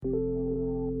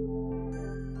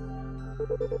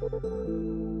Let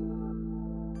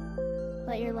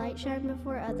your light shine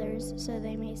before others, so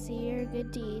they may see your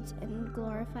good deeds and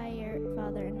glorify your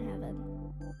Father in heaven.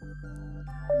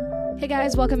 Hey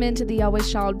guys, welcome into the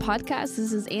Always Child podcast.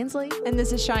 This is Ansley. And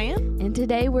this is Cheyenne. And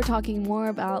today we're talking more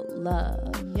about love.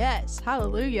 Yes,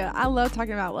 hallelujah. I love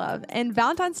talking about love. And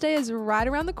Valentine's Day is right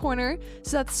around the corner,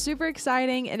 so that's super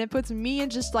exciting, and it puts me in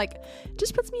just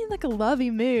puts me in like a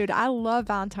lovey mood. I love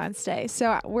Valentine's Day.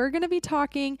 So we're going to be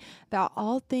talking about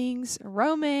all things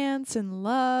romance and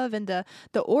love and the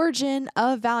origin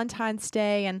of Valentine's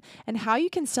Day and how you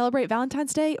can celebrate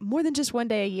Valentine's Day more than just one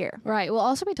day a year. Right. We'll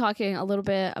also be talking a little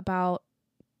bit about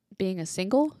being a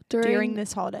single during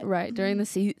this holiday. Right, during the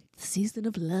season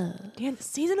of love. During the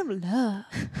season of love.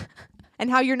 And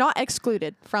how you're not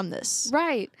excluded from this.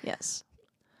 Right. Yes.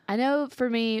 I know for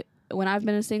me, when I've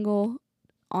been a single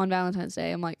on Valentine's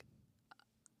Day, I'm like,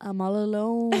 I'm all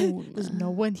alone. There's no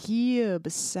one here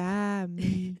beside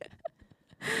me.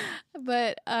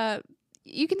 But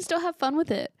you can still have fun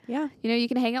with it. Yeah. You know, you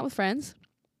can hang out with friends,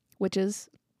 which is,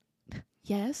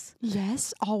 yes,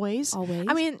 always. always.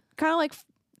 I mean, kind of like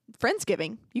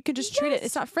Friendsgiving. You can just treat it.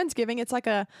 It's not Friendsgiving. It's like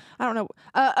a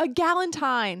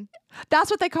Galentine.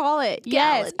 That's what they call it.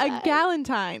 Yes, a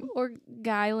Galentine. Or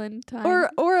Guylentine.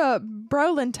 Or a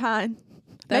Brolentine.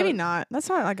 Maybe not. That's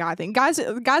not a guy thing. Guys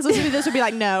listening to this would be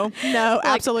like, no,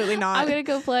 absolutely not. I'm gonna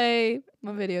go play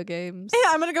my video games. Yeah,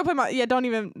 I'm gonna go play my. Yeah, don't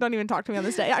even talk to me on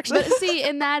this day. Actually, But see,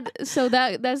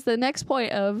 that's the next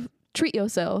point of treat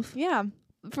yourself. yeah.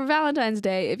 For Valentine's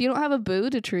Day, if you don't have a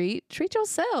boo to treat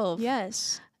yourself.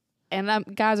 Yes. And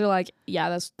guys are like,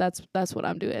 yeah, that's what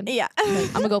I'm doing. Yeah. Like,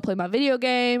 I'm gonna go play my video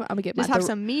game. I'm gonna get Just my have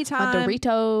some me my time.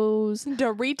 Doritos,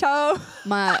 Dorito.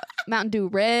 my Mountain Dew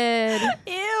Red.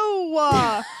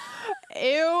 Ew.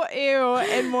 Ew.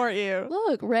 And more ew.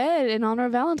 Look, red in honor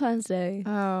of Valentine's Day.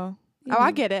 Oh. You Oh,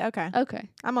 I know. get it. Okay. Okay.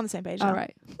 I'm on the same page All now.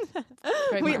 right.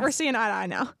 Great We're minds. seeing eye to eye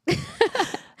now.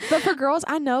 But for girls,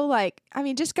 I know,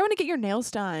 just going to get your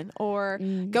nails done or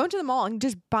going to the mall and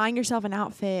just buying yourself an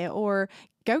outfit or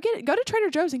go to Trader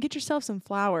Joe's and get yourself some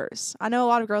flowers. I know a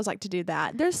lot of girls like to do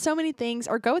that. There's so many things.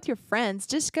 Or go with your friends.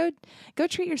 Just go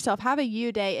treat yourself. Have a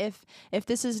you day. If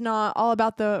this is not all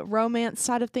about the romance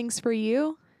side of things for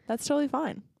you, that's totally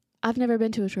fine. I've never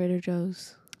been to a Trader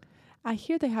Joe's. I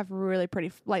hear they have really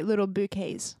pretty little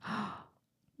bouquets.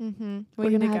 Mm-hmm.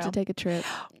 We're gonna have to take a trip.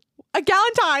 A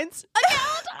Galentine's.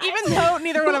 Even though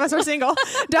neither one of us are single.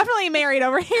 Definitely married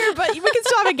over here, but we can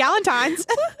still have a Galentine's.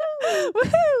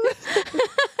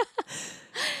 Woohoo!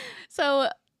 So,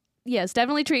 yes,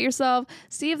 definitely treat yourself.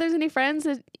 See if there's any friends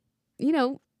that,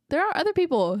 there are other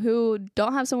people who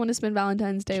don't have someone to spend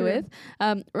Valentine's Day True.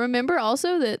 with. Remember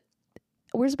also that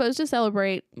we're supposed to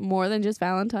celebrate more than just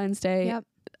Valentine's Day. Yep.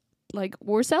 Like,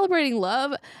 we're celebrating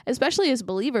love, especially as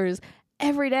believers,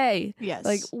 every day. Yes.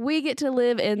 Like, we get to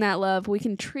live in that love. We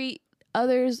can treat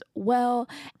others well,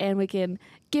 and we can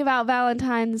give out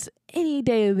Valentine's any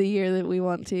day of the year that we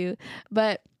want to.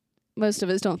 But most of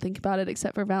us don't think about it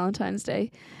except for Valentine's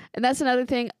Day. And that's another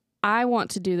thing. I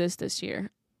want to do this year.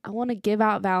 I want to give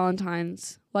out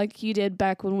Valentine's like you did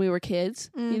back when we were kids,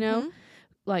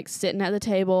 like sitting at the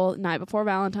table night before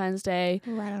Valentine's Day,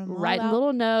 writing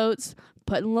little notes,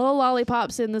 putting little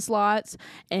lollipops in the slots,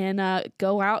 and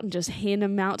go out and just hand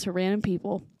them out to random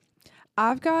people.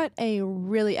 I've got a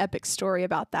really epic story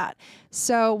about that.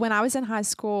 So when I was in high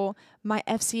school, my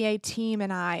FCA team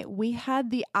and we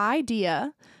had the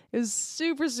idea, it was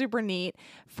super, super neat,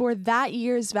 for that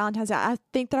year's Valentine's Day. I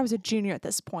think that I was a junior at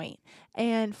this point.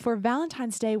 And for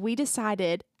Valentine's Day, we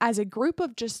decided as a group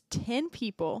of just 10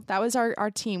 people, that was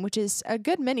our team, which is a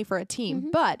good many for a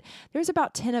team, but there's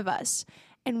about 10 of us.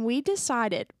 And we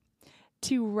decided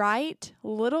to write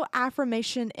little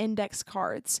affirmation index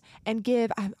cards and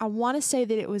give, I want to say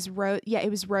that it was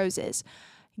roses.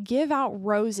 Give out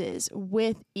roses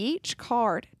with each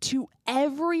card to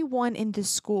everyone in the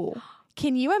school.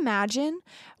 Can you imagine?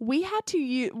 We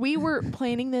were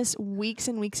planning this weeks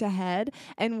and weeks ahead,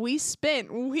 and we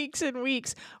spent weeks and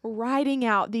weeks writing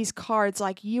out these cards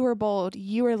like, you are bold,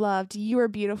 you are loved, you are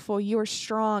beautiful, you are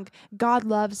strong, God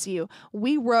loves you.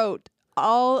 We wrote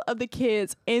all of the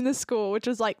kids in the school, which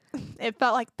was like, it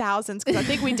felt like thousands, because I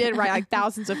think we did write like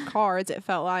thousands of cards, it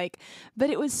felt like. But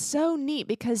it was so neat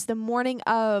because the morning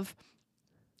of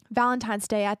Valentine's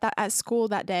Day at school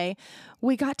that day,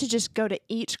 we got to just go to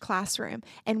each classroom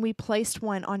and we placed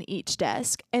one on each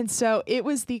desk. And so it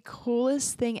was the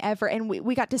coolest thing ever. And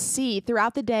we got to see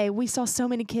throughout the day, we saw so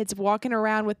many kids walking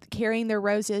around with carrying their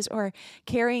roses or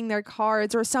carrying their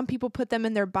cards, or some people put them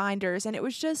in their binders. And it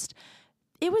was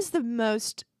the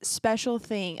most special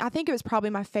thing. I think it was probably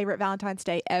my favorite Valentine's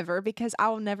Day ever because I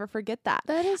will never forget that.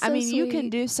 That is so I mean, you can sweet.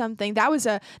 do something that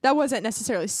wasn't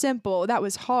necessarily simple. That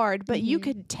was hard, but you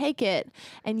could take it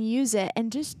and use it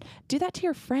and just do that to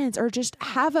your friends, or just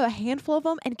have a handful of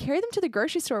them and carry them to the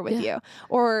grocery store with you,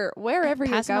 or wherever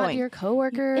Pass you're them out going. to your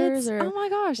coworkers, or oh my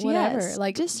gosh, whatever. yes.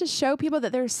 Like, just to show people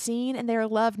that they're seen and they're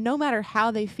loved, no matter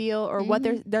how they feel or what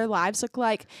their lives look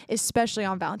like, especially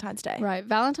on Valentine's Day. right.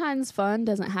 Valentine's fun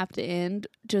doesn't have to end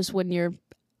just when you're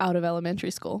out of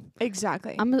elementary school.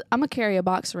 Exactly. I'm gonna carry a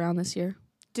box around this year.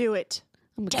 Do it.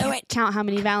 I'm gonna count how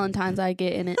many Valentines I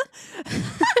get in it.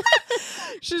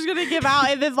 She's gonna give out,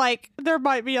 and then like there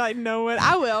might be like no one.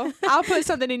 I will. I'll put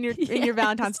something in your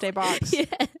Valentine's Day box. Yes.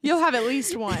 You'll have at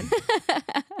least one.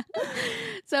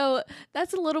 So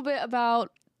that's a little bit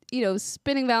about,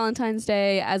 spending Valentine's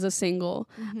Day as a single.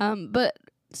 But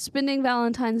spending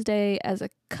Valentine's Day as a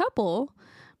couple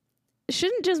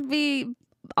shouldn't just be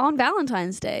on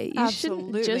Valentine's Day. You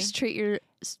Absolutely. shouldn't just treat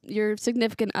your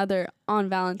significant other on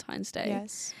Valentine's Day.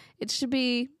 Yes. It should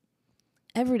be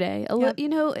every day. Yep.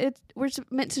 We're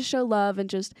meant to show love and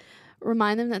just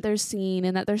remind them that they're seen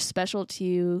and that they're special to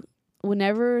you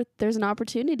whenever there's an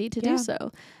opportunity to Yeah. do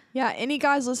so. Yeah, any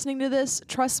guys listening to this,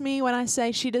 trust me when I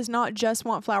say she does not just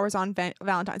want flowers on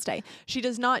Valentine's Day. She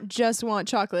does not just want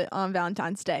chocolate on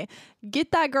Valentine's Day.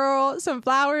 Get that girl some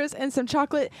flowers and some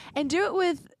chocolate, and do it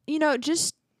with,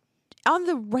 just on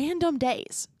the random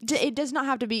days. It does not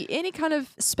have to be any kind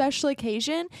of special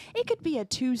occasion. It could be a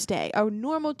Tuesday, a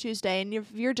normal Tuesday, and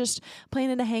if you're just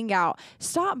planning to hang out,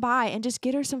 stop by and just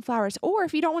get her some flowers. Or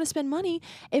if you don't want to spend money,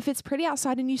 if it's pretty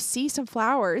outside and you see some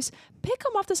flowers, pick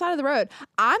them off the side of the road.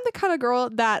 I'm the kind of girl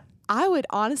that I would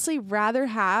honestly rather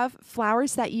have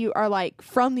flowers that you are like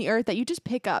from the earth that you just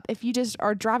pick up. If you just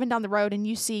are driving down the road and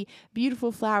you see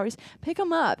beautiful flowers, pick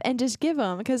them up and just give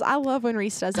them, because I love when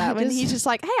Reese does that. When he's just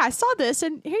like, hey, I saw this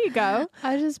and here you go.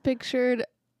 I just pictured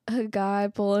a guy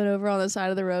pulling over on the side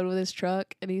of the road with his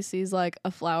truck and he sees like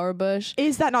a flower bush.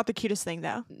 Is that not the cutest thing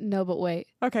though? No, but wait.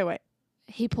 Okay, wait.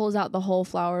 He pulls out the whole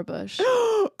flower bush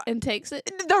and takes it.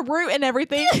 The root and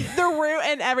everything. The root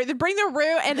and everything. Bring the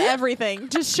root and everything.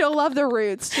 Just she'll love the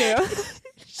roots too.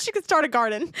 She could start a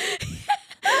garden.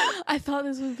 I thought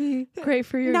this would be great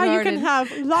for your now garden. you can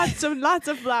have lots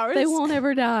of flowers. They won't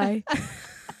ever die.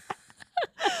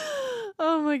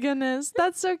 Oh my goodness.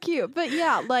 That's so cute. But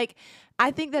yeah, like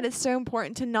I think that it's so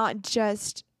important to not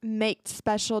just make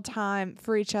special time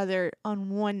for each other on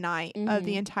one night of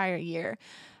the entire year.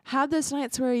 Have those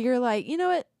nights where you're like, you know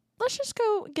what? Let's just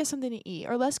go get something to eat,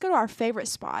 or let's go to our favorite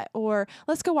spot, or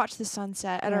let's go watch the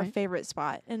sunset at our Right. favorite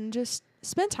spot and just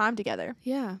spend time together.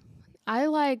 Yeah. I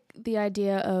like the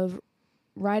idea of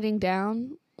writing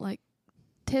down like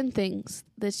 10 things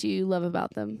that you love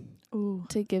about them Ooh.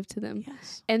 to give to them.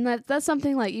 Yes. And that's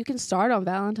something like you can start on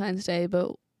Valentine's Day,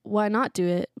 but why not do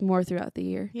it more throughout the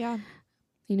year? Yeah.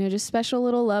 Just special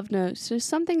little love notes, just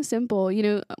something simple.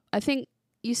 I think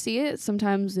you see it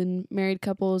sometimes in married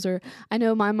couples, or I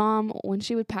know my mom, when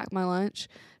she would pack my lunch,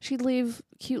 she'd leave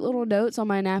cute little notes on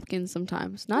my napkin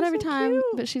sometimes. Not That's every so time, cute.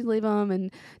 but she'd leave them and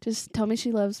just tell me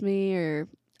she loves me, or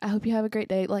I hope you have a great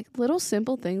day. Like little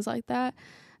simple things like that.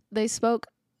 They spoke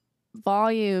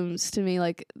volumes to me.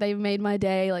 Like they made my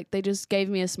day. Like they just gave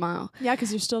me a smile. Yeah,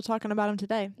 because you're still talking about them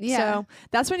today. Yeah. So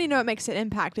that's when you know it makes an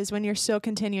impact, is when you're still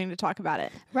continuing to talk about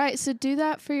it. Right. So do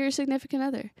that for your significant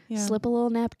other. Yeah. Slip a little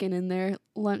napkin in their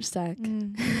lunch sack.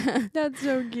 That's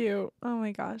so cute. Oh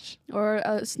my gosh. Or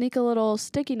sneak a little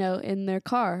sticky note in their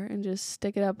car and just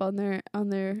stick it up on their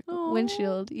Aw.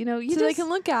 windshield. You So just, they can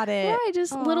look at it. right,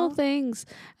 just little Aw. things.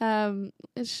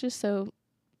 It's just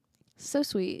so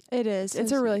sweet. It is. So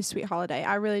It's a really sweet holiday.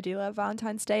 I really do love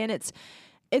Valentine's Day, and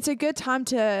it's a good time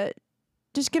to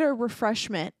just get a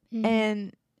refreshment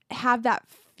and have that,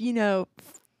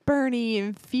 burny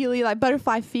and feely, like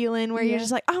butterfly feeling where you're Yeah.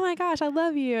 just like, oh my gosh, I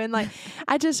love you. And like,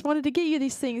 I just wanted to get you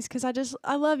these things because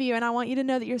I love you, and I want you to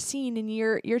know that you're seen and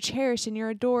you're cherished and you're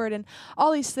adored and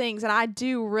all these things. And I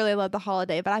do really love the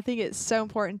holiday, but I think it's so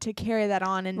important to carry that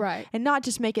on and Right. and not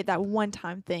just make it that one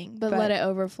time thing, But let it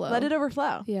overflow. let it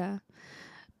overflow. Yeah.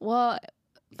 Well,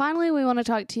 finally, we want to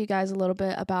talk to you guys a little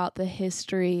bit about the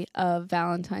history of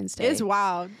Valentine's Day. It's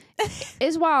wild.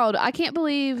 It's wild. I can't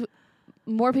believe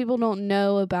more people don't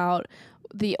know about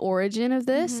the origin of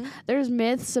this. There's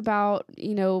myths about,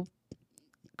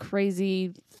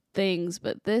 crazy things,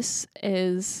 but this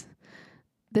is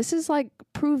like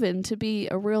proven to be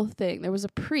a real thing. There was a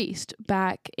priest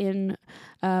back in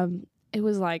it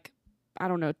was like, I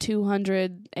don't know,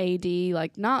 200 AD,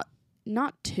 like not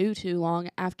too long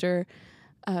after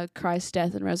Christ's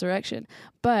death and resurrection,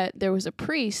 but there was a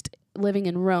priest living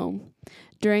in Rome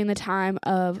during the time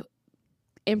of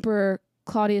Emperor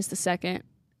Claudius II,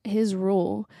 his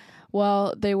rule,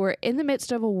 while they were in the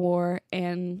midst of a war,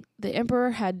 and the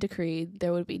emperor had decreed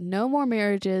there would be no more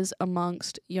marriages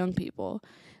amongst young people.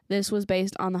 This was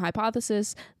based on the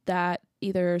hypothesis that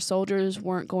either soldiers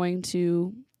weren't going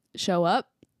to show up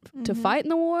to fight in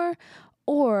the war,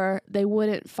 or they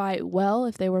wouldn't fight well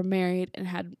if they were married and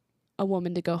had a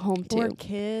woman to go home to. Or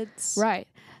kids. Right.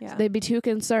 Yeah. So they'd be too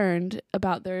concerned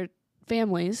about their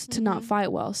families to not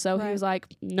fight well. So he Right. was like,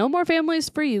 no more families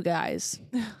for you guys.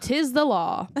 'Tis the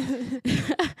law.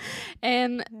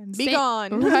 And Be Saint-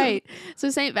 gone. Right. So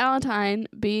St. Valentine,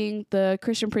 being the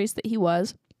Christian priest that he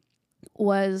was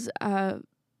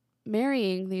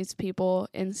marrying these people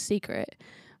in secret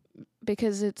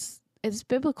because it's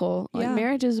biblical. Like, Yeah.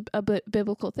 marriage is a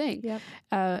biblical thing. Yep.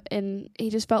 And he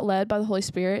just felt led by the Holy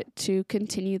Spirit to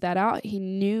continue that out. He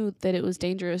knew that it was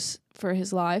dangerous for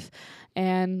his life,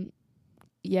 and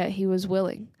yet he was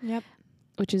willing. Yep.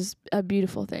 Which is a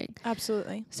beautiful thing.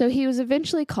 Absolutely. So he was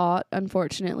eventually caught,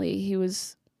 unfortunately. He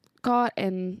was caught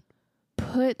and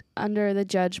put under the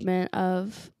judgment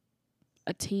of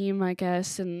a team, I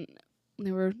guess, and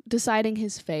they were deciding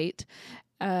his fate.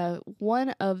 One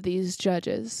of these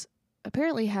judges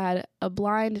apparently had a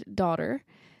blind daughter,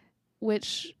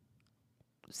 which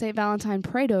St. Valentine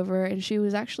prayed over, and she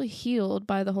was actually healed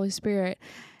by the Holy Spirit.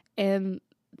 And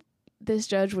this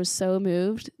judge was so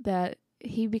moved that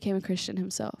he became a Christian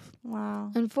himself.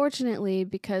 Wow. Unfortunately,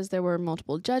 because there were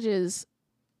multiple judges,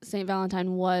 St.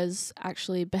 Valentine was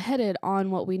actually beheaded on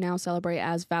what we now celebrate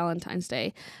as Valentine's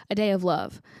Day, a day of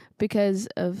love, because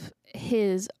of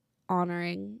his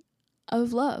honoring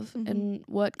of love and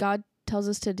what God tells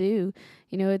us to do.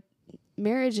 You know,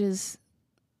 marriage it's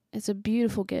a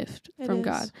beautiful gift from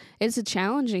God. It's a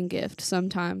challenging gift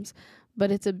sometimes,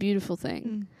 but it's a beautiful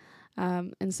thing.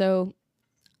 And so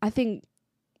I think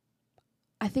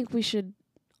we should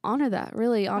honor that,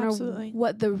 really honor Absolutely.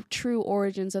 what the true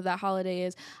origins of that holiday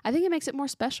is. I think it makes it more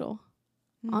special,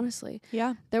 honestly.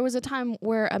 Yeah. There was a time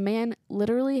where a man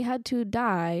literally had to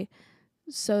die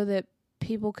so that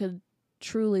people could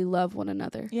truly love one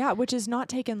another. Yeah, which is not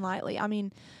taken lightly. I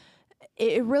mean,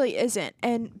 it really isn't.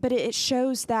 But it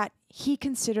shows that he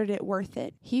considered it worth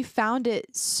it. He found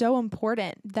it so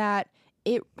important that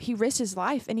he risked his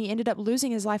life, and he ended up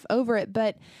losing his life over it.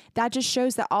 But that just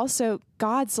shows that also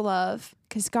God's love,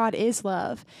 because God is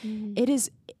love, it is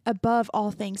above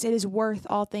all things. It is worth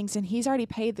all things. And he's already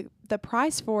paid the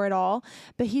price for it all.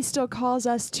 But he still calls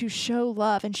us to show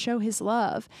love and show his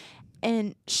love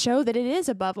and show that it is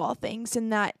above all things.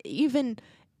 And that even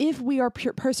if we are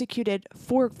persecuted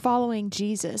for following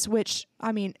Jesus, which,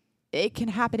 I mean, it can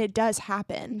happen. It does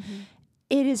happen.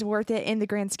 It is worth it in the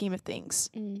grand scheme of things.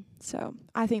 So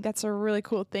I think that's a really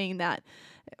cool thing that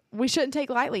we shouldn't take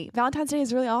lightly. Valentine's Day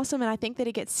is really awesome, and I think that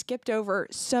it gets skipped over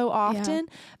so often,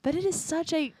 but it is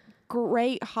such a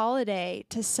great holiday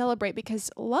to celebrate because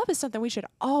love is something we should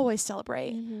always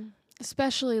celebrate.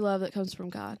 Especially love that comes from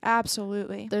God.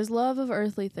 Absolutely. There's love of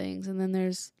earthly things, and then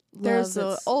there's love There's the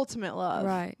that's- ultimate love,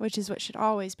 Right. which is what should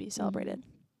always be celebrated.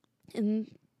 And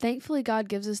thankfully, God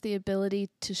gives us the ability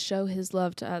to show his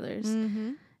love to others.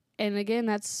 And again,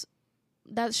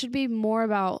 that should be more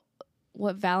about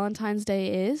what Valentine's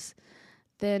Day is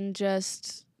than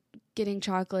just getting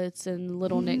chocolates and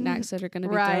little knickknacks that are going to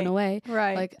be thrown away.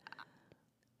 Right. Like,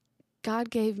 God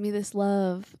gave me this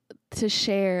love to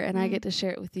share, and I get to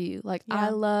share it with you. Like, Yeah. I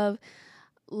love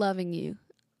loving you.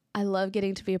 I love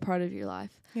getting to be a part of your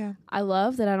life. Yeah. I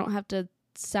love that I don't have to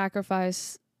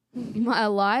sacrifice my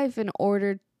life in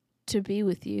order to be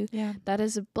with you. Yeah. That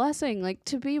is a blessing. Like,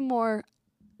 to be more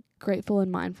grateful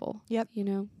and mindful. Yep. You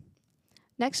know,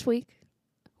 next week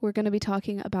we're going to be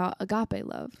talking about agape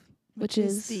love, which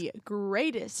is the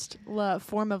greatest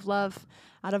form of love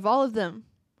out of all of them,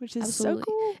 which is Absolutely. so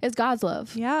cool. it's God's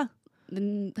love. Yeah.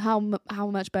 And how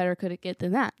much better could it get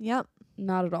than that? Yep.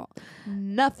 Not at all.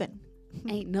 Nothing.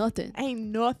 Ain't nothing. Ain't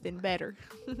nothing better.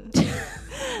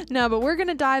 No, but we're going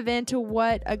to dive into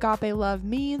what agape love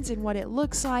means and what it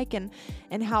looks like and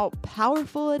how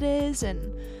powerful it is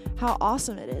and how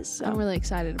awesome it is. So. I'm really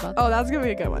excited about that. Oh, that's going to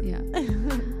be a good one.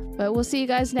 Yeah. But we'll see you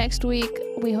guys next week.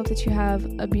 We hope that you have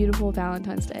a beautiful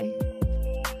Valentine's Day.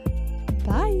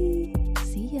 Bye.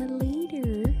 See ya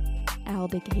later,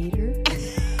 alligator.